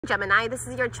Gemini, this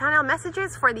is your channel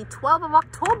messages for the 12th of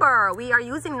October. We are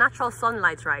using natural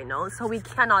sunlight right now, so we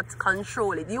cannot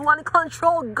control it. You want to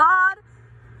control God?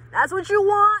 That's what you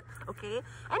want? Okay.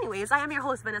 Anyways, I am your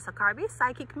host, Vanessa Carby,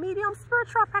 psychic medium,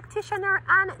 spiritual practitioner,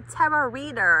 and tarot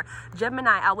reader.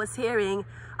 Gemini, I was hearing,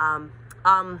 oh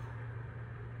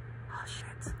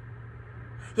shit.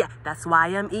 Yeah, that's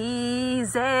why I'm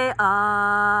easy.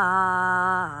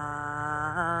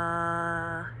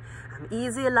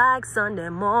 Easy like Sunday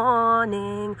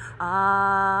morning.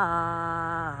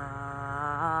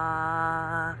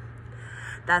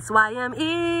 That's why I'm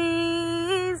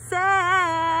easy.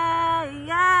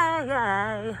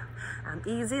 I'm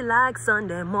easy like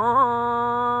Sunday morning.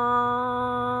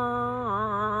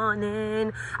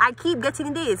 I keep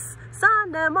getting this.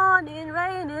 Sunday morning,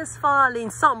 rain is falling.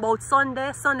 Something about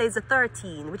Sunday. Sunday is the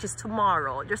 13th, which is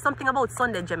tomorrow. There's something about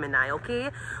Sunday, Gemini, okay?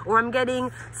 Or I'm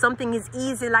getting something is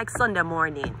easy like Sunday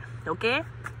morning, okay?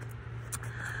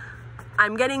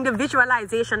 I'm getting the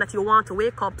visualization that you want to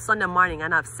wake up Sunday morning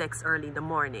and have sex early in the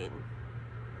morning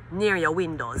near your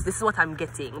windows. This is what I'm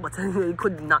getting, but it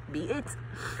could not be it.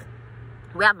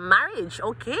 We have marriage,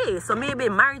 okay? So maybe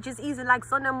marriage is easy like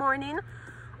Sunday morning.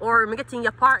 Or I'm getting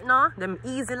your partner, them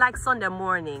easy like Sunday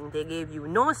morning. They gave you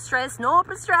no stress, no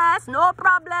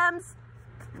problems,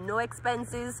 no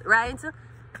expenses, right?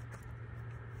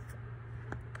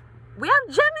 We have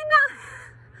Gemini.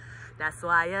 That's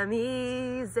why I'm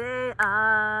easy.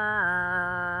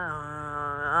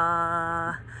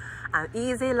 I'm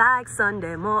easy like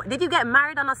Sunday morning. Did you get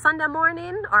married on a Sunday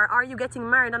morning? Or are you getting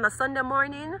married on a Sunday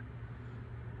morning?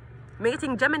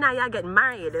 Meeting Gemini, I get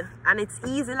married and it's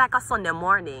easy like a Sunday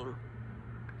morning.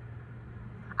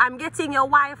 I'm getting your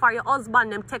wife or your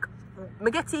husband, them take,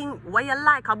 I'm getting what you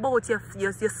like about your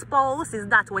spouse is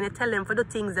that when you tell them for the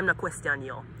things, them not question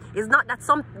you. It's not that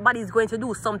somebody's going to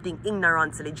do something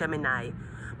ignorantly, Gemini.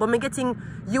 But I'm getting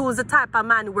you is the type of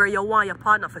man where you want your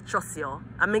partner to trust you.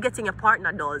 And I'm getting your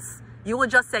partner does. You will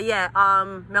just say, yeah,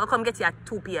 I'll come get you at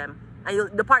 2 p.m.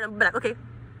 And the partner will be like, okay.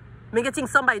 I'm getting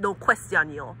somebody don't question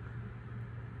you.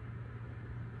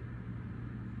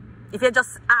 If you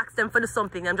just ask them for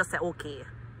something, I'm just say okay.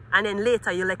 And then later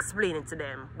you'll explain it to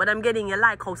them. But I'm getting you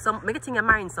like how I'm getting you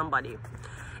marrying somebody.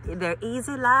 They're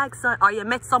easy like or you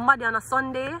met somebody on a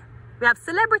Sunday. We have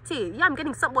celebrity. Yeah, I'm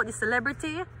getting something about the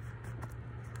celebrity.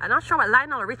 I'm not sure what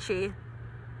Lionel Richie.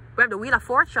 We have the Wheel of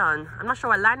Fortune. I'm not sure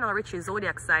what Lionel Richie's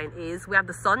zodiac sign is. We have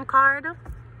the Sun card.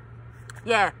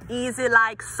 Yeah, easy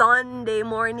like Sunday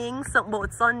morning. Something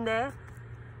about Sunday.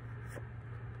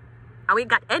 And we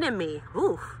got enemy.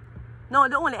 Ooh. No,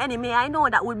 the only enemy I know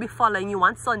that would be following you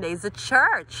on Sunday is the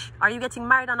church. Are you getting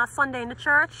married on a Sunday in the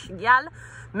church? Y'all,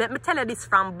 let me tell you this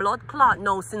from blood clot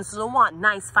now, since you want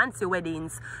nice fancy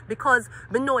weddings. Because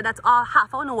we know that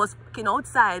half of us was fucking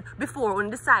outside before we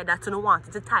decide that you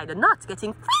wanted to tie the knot,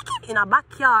 getting freaky in a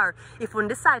backyard. If we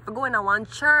decide for going to one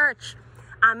church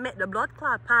and met the blood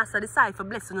clot pastor decide for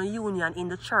blessing a union in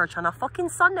the church on a fucking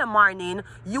Sunday morning,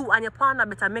 you and your partner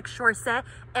better make sure say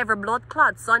every blood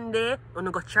clot Sunday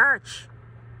you go church.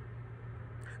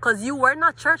 Because you were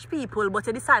not church people, but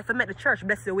you decide to make the church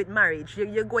bless you with marriage.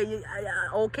 You go,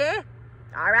 okay?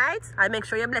 Alright? I make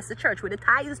sure you bless the church with the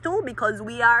tithes too, because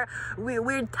we're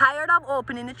tired of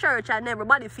opening the church and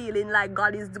everybody feeling like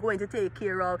God is going to take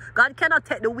care of. God cannot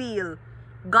take the wheel.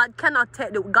 God cannot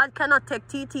take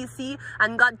TTC,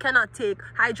 and God cannot take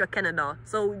Hydra Canada.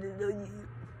 So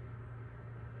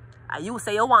you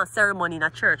say you want ceremony in a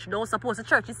church. Don't suppose the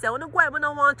church you say, oh no, we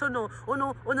don't want to know. Oh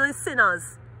no,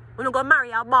 sinners. We don't go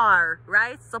marry a bar,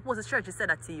 right? Suppose the church said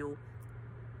that to you.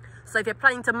 So if you're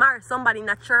planning to marry somebody in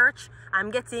a church, I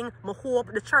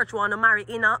hope the church want to marry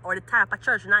in her, or the type of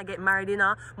church not get married in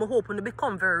her. I hope when they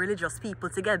become very religious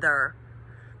people together.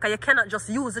 Because you cannot just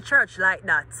use the church like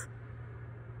that.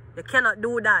 You cannot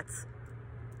do that.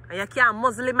 And you can't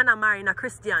Muslim and marry in a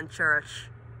Christian church.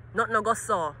 Nothing no go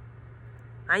so.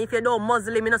 And if you don't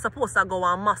Muslim, you're not supposed to go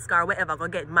on mosque or whatever, go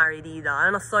get married either.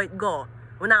 And that's how it go.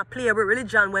 We not play with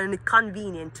religion when it's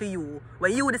convenient to you.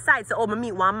 When you decide to, oh, I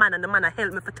meet one man and the man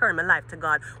help me to turn my life to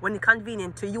God. When it's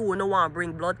convenient to you, you don't want to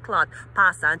bring blood clot,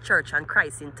 pastor and church and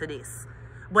Christ into this.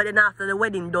 But then after the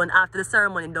wedding done, after the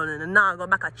ceremony done, and now go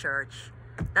back at church.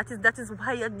 That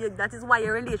is why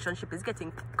your relationship is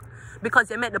getting,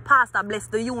 because you met the pastor bless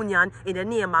the union in the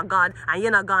name of God, and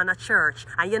you're not going to church,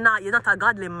 and you're not a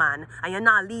godly man, and you're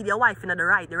not lead your wife in the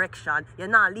right direction, you're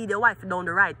not lead your wife down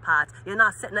the right path, you're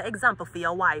not setting an example for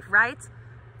your wife, right?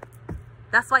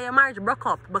 That's why your marriage broke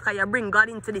up, because you bring God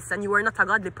into this and you were not a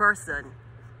godly person.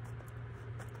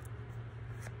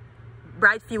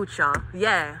 Bright future,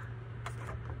 yeah.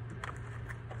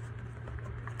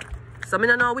 So I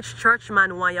don't know which church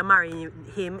man want you marry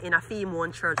him in a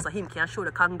female church so him can show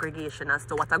the congregation as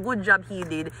to what a good job he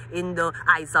did in the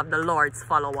eyes of the Lord's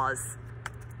followers.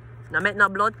 Now make no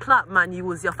blood clot man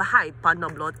use you for hype and no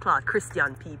blood clot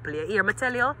Christian people. You hear me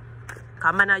tell you?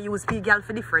 Because man I use big girl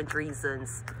for different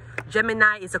reasons.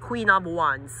 Gemini is a queen of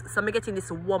wands. So I'm getting this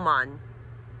woman.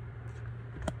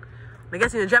 I'm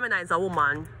getting the Gemini is a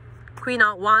woman. Queen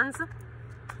of wands.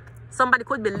 Somebody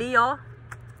could be Leo.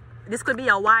 This could be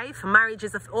your wife. Marriage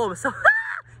is a home. So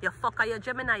you fucker, you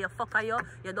Gemini, you fucker,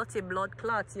 you dirty blood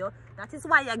clots, yo. That is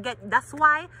why you get, that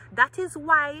is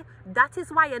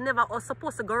why you never are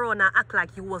supposed to go around and act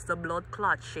like you was the blood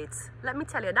clot shit. Let me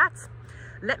tell you that.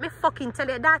 Let me fucking tell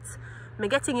you that. Me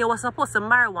getting you was supposed to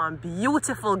marry one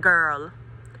beautiful girl.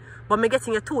 But me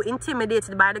getting you too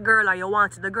intimidated by the girl, or you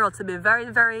wanted the girl to be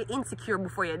very, very insecure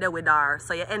before you're there with her.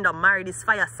 So you end up marrying this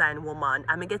fire sign woman.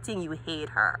 And me getting you hate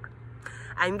her.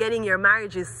 I'm getting your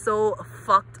marriage is so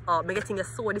fucked up. I'm getting you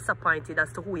so disappointed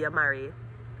as to who you marry.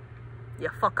 You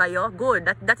fucker, you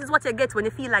good. That is what you get when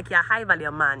you feel like you're a high value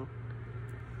man.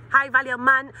 High value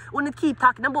man, when you keep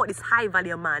talking about this high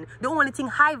value man, the only thing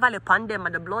high value upon them are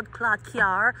the blood clot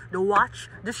car, the watch,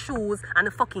 the shoes, and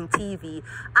the fucking TV.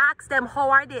 Ask them how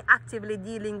are they actively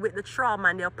dealing with the trauma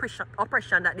and the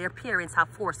oppression that their parents have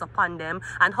forced upon them,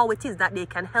 and how it is that they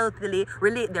can healthily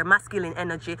relate their masculine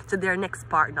energy to their next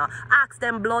partner. Ask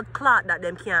them blood clot that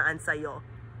them can't answer you.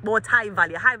 But high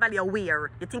value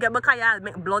where? You think because you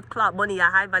make blood clot money, you're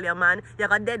a high value man, you're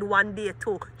gonna dead one day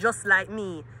too, just like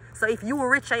me. So if you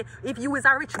is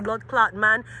a rich blood clot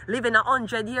man, living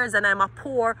 100 years, and I'm a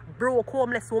poor, broke,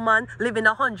 homeless woman, living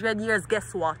 100 years,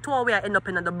 guess what? Two way I end up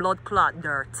in the blood clot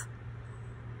dirt.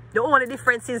 The only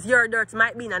difference is your dirt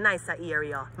might be in a nicer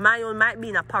area. My own might be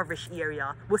in a impoverished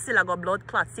area. But still I got blood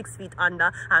clot 6 feet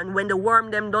under, and when the worm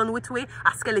them done with we,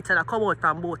 a skeleton will come out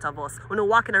from both of us. We're not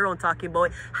walking around talking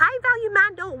about high value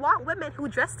man don't want women who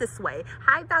dress this way.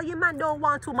 High value man don't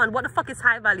want women. What the fuck is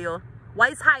high value? Why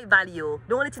is high value?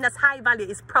 The only thing that's high value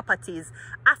is properties.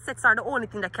 Assets are the only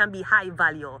thing that can be high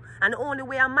value. And the only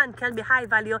way a man can be high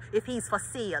value if he's for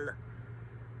sale.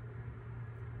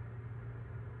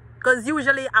 Because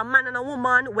usually a man and a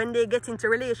woman, when they get into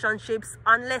relationships,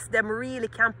 unless them really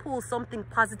can pull something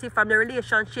positive from the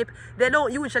relationship, they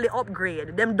don't usually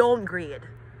upgrade. Them downgrade.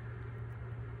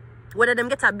 Whether them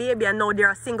get a baby and now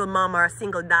they're a single mom or a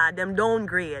single dad, them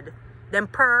downgrade. Them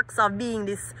perks of being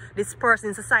this person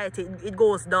in society, it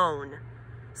goes down.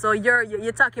 So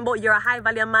you're talking about you're a high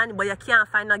value man, but you can't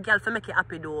find a girl to make you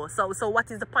happy though. So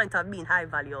what is the point of being high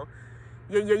value?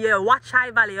 You watch high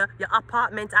value, your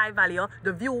apartment high value,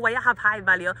 the view where you have high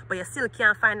value, but you still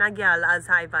can't find a girl as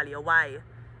high value. Why?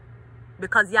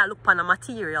 Because you look upon the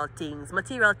material things.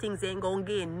 Material things ain't gonna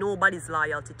gain nobody's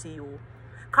loyalty to you.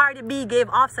 Cardi B gave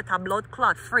Offset a blood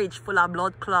clot fridge full of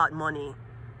blood clot money.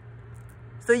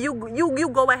 So you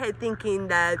go ahead thinking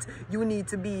that you need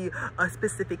to be a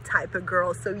specific type of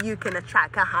girl so you can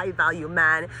attract a high value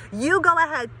man. You go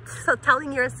ahead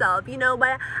telling yourself, you know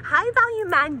what, high value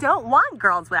man don't want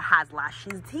girls with has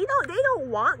lashes. They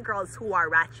don't want girls who are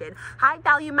ratchet. High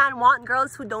value man want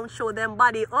girls who don't show them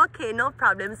body. Okay, no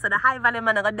problem. So the high value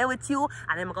man gonna deal with you,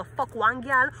 and I'm gonna fuck one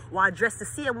girl or dress the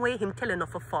same way him telling her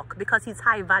for fuck because he's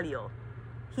high value.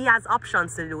 He has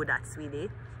options to do that, sweetie.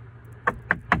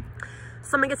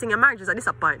 So I'm getting a marriage is a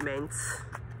disappointment.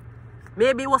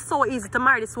 Maybe it was so easy to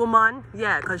marry this woman.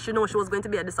 Yeah, because she knew she was going to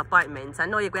be a disappointment.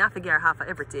 And now you're going to have to give her half of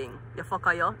everything. You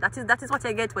fucker, yo. That is what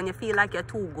you get when you feel like you're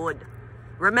too good.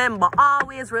 Remember,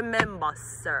 always remember,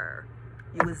 sir.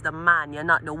 You is the man, you're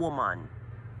not the woman.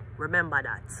 Remember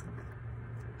that.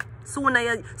 Sooner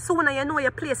you know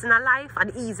your place in a life,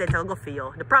 and easier it'll go for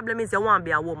you. The problem is you want to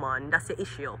be a woman. That's the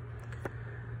issue.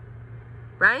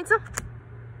 Right?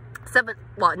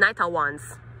 Knight of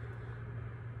Wands.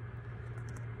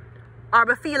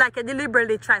 Or I feel like you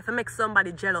deliberately try to make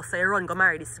somebody jealous so you run go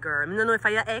marry this girl. I don't know if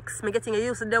you're your ex, me getting you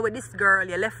used to deal with this girl,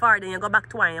 you left her, then you go back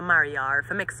to her and you marry her if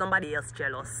you make somebody else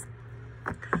jealous.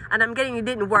 And I'm getting it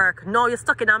didn't work. Now you're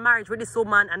stuck in a marriage with this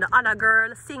woman and the other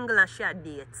girl single and she had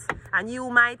dates. And you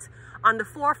might, on the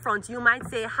forefront, you might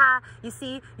say, you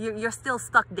see, you're still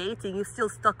stuck dating, you're still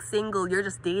stuck single, you're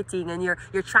just dating, and you're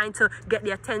trying to get the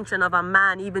attention of a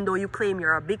man, even though you claim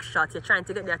you're a big shot, you're trying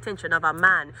to get the attention of a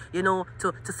man, you know,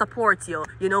 to support you,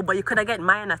 you know, but you could have get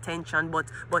mine attention, but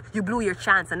you blew your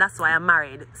chance, and that's why I'm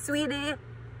married. Sweetie,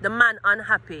 the man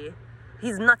unhappy.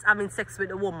 He's not having sex with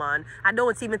the woman. I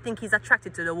don't even think he's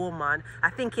attracted to the woman. I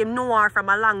think he know her from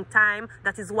a long time.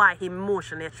 That is why he's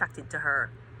emotionally attracted to her.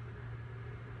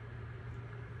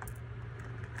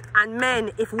 And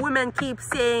men, if women keep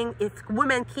saying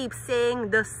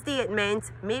the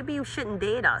statement, maybe you shouldn't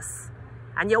date us.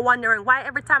 And you're wondering why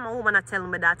every time a woman tell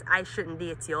me that I shouldn't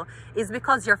date you, is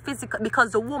because you're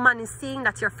because the woman is seeing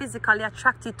that you're physically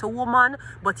attracted to a woman,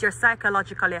 but you're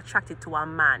psychologically attracted to a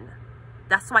man.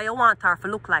 That's why you want her to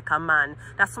look like a man.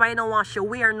 That's why you don't want she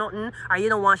wear nothing, or you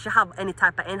don't want she have any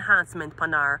type of enhancement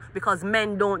on her, because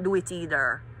men don't do it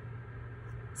either.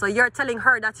 So you're telling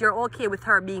her that you're okay with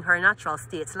her being her natural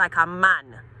state, like a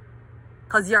man,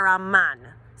 because you're a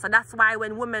man. So that's why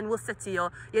when women will say to you,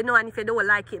 you know, and if you don't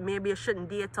like it, maybe you shouldn't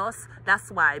date us.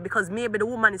 That's why. Because maybe the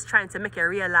woman is trying to make you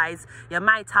realize you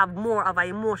might have more of an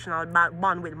emotional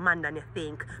bond with man than you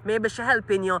think. Maybe she's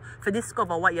helping you to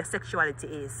discover what your sexuality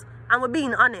is. And we're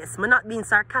being honest. We're not being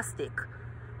sarcastic.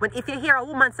 When if you hear a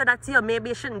woman say that to you, maybe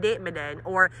you shouldn't date me then.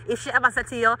 Or if she ever said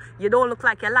to you, you don't look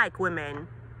like you like women,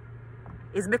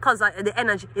 it's because the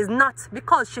energy is not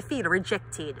because she feels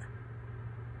rejected.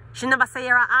 She never say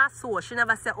you're an asshole. She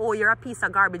never say, oh, you're a piece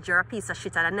of garbage, you're a piece of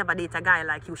shit, and I never date a guy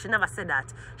like you. She never said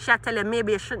that. She'll tell you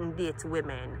maybe you shouldn't date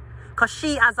women. Because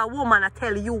she as a woman, I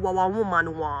tell you what a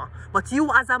woman want. But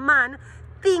you as a man,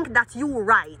 think that you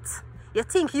right. You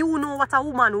think you know what a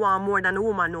woman want more than a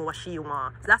woman know what she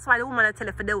want. So that's why the woman I tell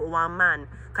you to date one man.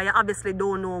 Because you obviously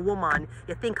don't know a woman.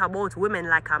 You think about women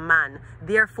like a man.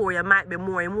 Therefore, you might be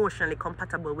more emotionally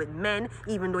compatible with men,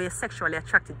 even though you're sexually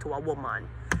attracted to a woman.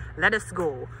 Let us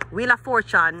go. Wheel of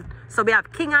Fortune. So we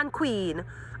have King and Queen.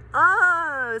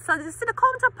 Oh, so this is the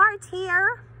counterpart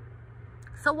here.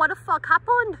 So what the fuck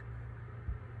happened?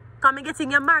 Come and getting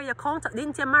you marry your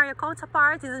didn't you marry your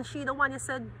counterpart? Isn't she the one you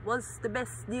said was the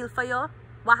best deal for you?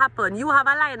 What happened? You have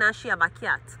a lion and she have a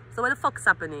cat. So what the fuck's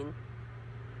happening?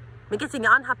 Me getting you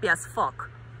unhappy as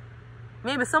fuck.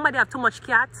 Maybe somebody have too much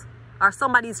cat. Or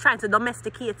somebody's trying to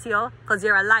domesticate you because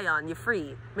you're a lion, you're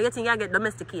free. Me getting you get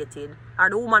domesticated. Or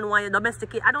the woman want you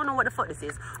domesticated. I don't know what the fuck this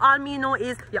is. All me know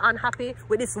is you're unhappy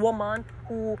with this woman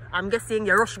who I'm guessing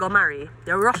you rush go marry.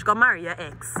 You rush go marry your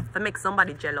ex to make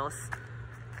somebody jealous.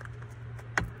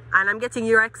 And I'm getting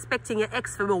you're expecting your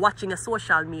ex to be watching your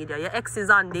social media. Your ex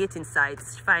is on dating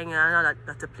sites, finding another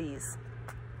to please.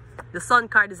 The Sun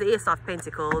card is the Ace of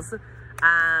Pentacles.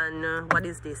 And what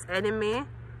is this? Enemy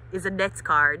is a Death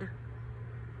card.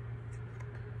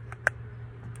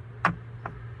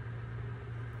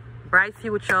 Bright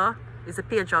Future is a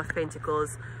Page of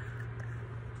Pentacles.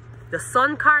 The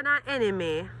Sun card and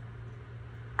Enemy.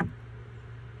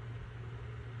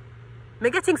 Me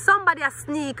getting somebody a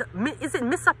sneak. Is it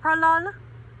Misoprolol?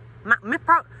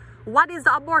 What is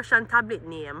the abortion tablet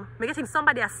name? Me getting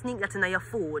somebody a sneak that in your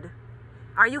food.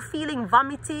 Are you feeling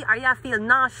vomity? Are you feeling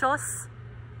nauseous?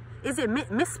 Is it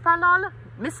Misprolol?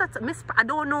 I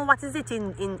don't know what is it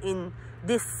in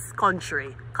this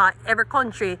country. Because every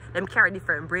country, them carry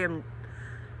different brain.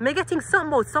 Me getting something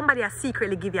about somebody a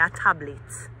secretly give you a tablet.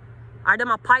 Are them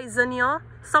a poison you?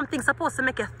 Something supposed to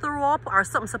make you throw up, or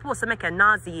something supposed to make you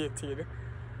nauseated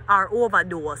or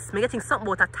overdose. Me getting something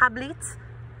about a tablet.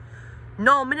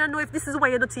 No, me don't know if this is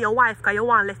what you do to your wife because you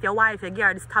want to left your wife, you give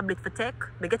her this tablet for take.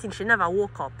 Me getting she never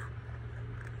woke up.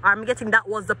 Or me getting that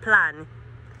was the plan.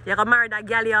 You got married that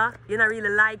gal, you don't really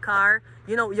like her.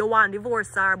 You know, you want to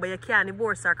divorce her, but you can't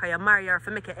divorce her because you marry her for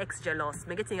make your ex jealous.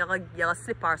 Me getting you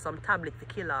slip her some tablet to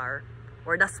kill her.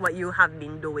 Or that's what you have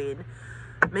been doing.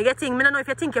 Me don't know if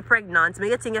you think you're pregnant. Me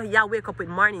getting you wake up with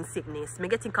morning sickness. Me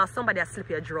getting cause somebody has slip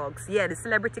your drugs. Yeah, the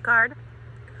celebrity card.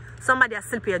 Somebody has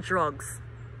slip your drugs.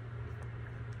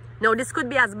 Now, this could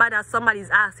be as bad as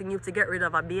somebody's asking you to get rid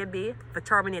of a baby, to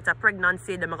terminate a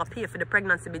pregnancy. They're going to pay for the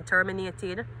pregnancy being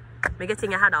terminated. Me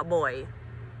getting you had a boy.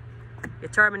 You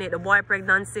terminate the boy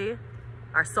pregnancy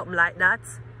or something like that.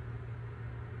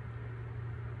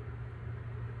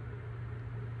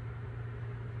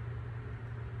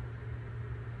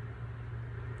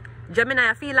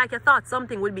 Gemini, I feel like you thought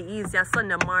something would be easier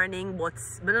Sunday morning, but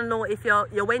I don't know if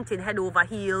you went in head over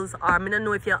heels, or I don't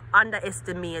know if you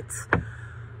underestimate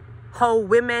how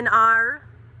women are.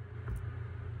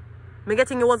 Me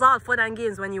getting it was all fun and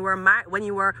games when you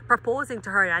were proposing to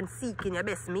her and seeking your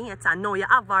best mate, and now you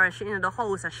have her and she in the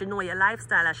house and she know your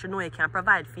lifestyle and she know you can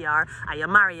provide for her and you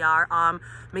marry her.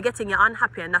 Me getting you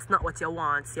unhappy, and that's not what you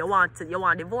want. You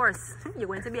want divorce. You're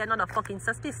going to be another fucking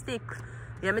statistic.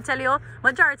 Let me tell you,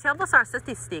 majority of us are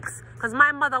statistics. Because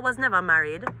my mother was never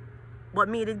married. But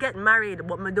me did get married.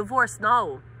 But me divorced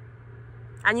now.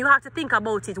 And you have to think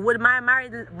about it. Would my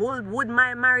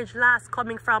marriage last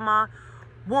coming from a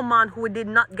woman who did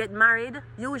not get married?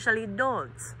 Usually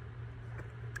don't.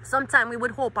 Sometimes we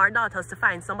would hope our daughters to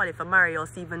find somebody to marry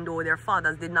us even though their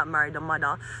fathers did not marry the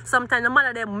mother. Sometimes the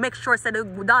mother them make sure that the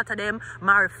daughter them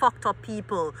marry fucked up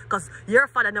people. Because your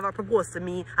father never proposed to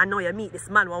me and now you meet this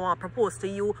man who want to propose to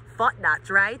you. Fuck that,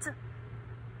 right?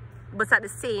 But at the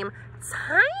same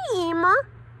time.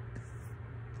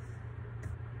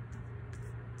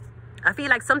 I feel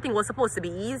like something was supposed to be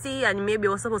easy and maybe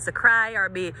was supposed to cry or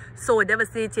be so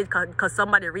devastated because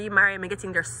somebody remarried and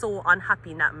getting they're so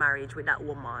unhappy in that marriage with that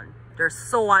woman. They're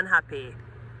so unhappy.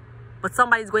 But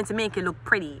somebody's going to make it look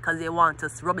pretty because they want to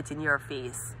rub it in your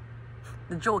face.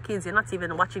 The joke is you're not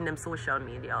even watching them social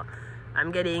media.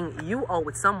 I'm getting you out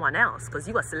with someone else because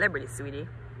you a celebrity, sweetie.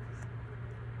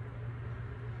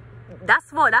 That's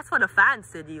for the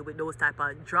fans to deal with those type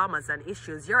of dramas and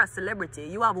issues. You're a celebrity.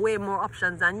 You have way more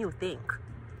options than you think.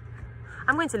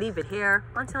 I'm going to leave it here.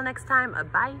 Until next time,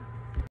 bye.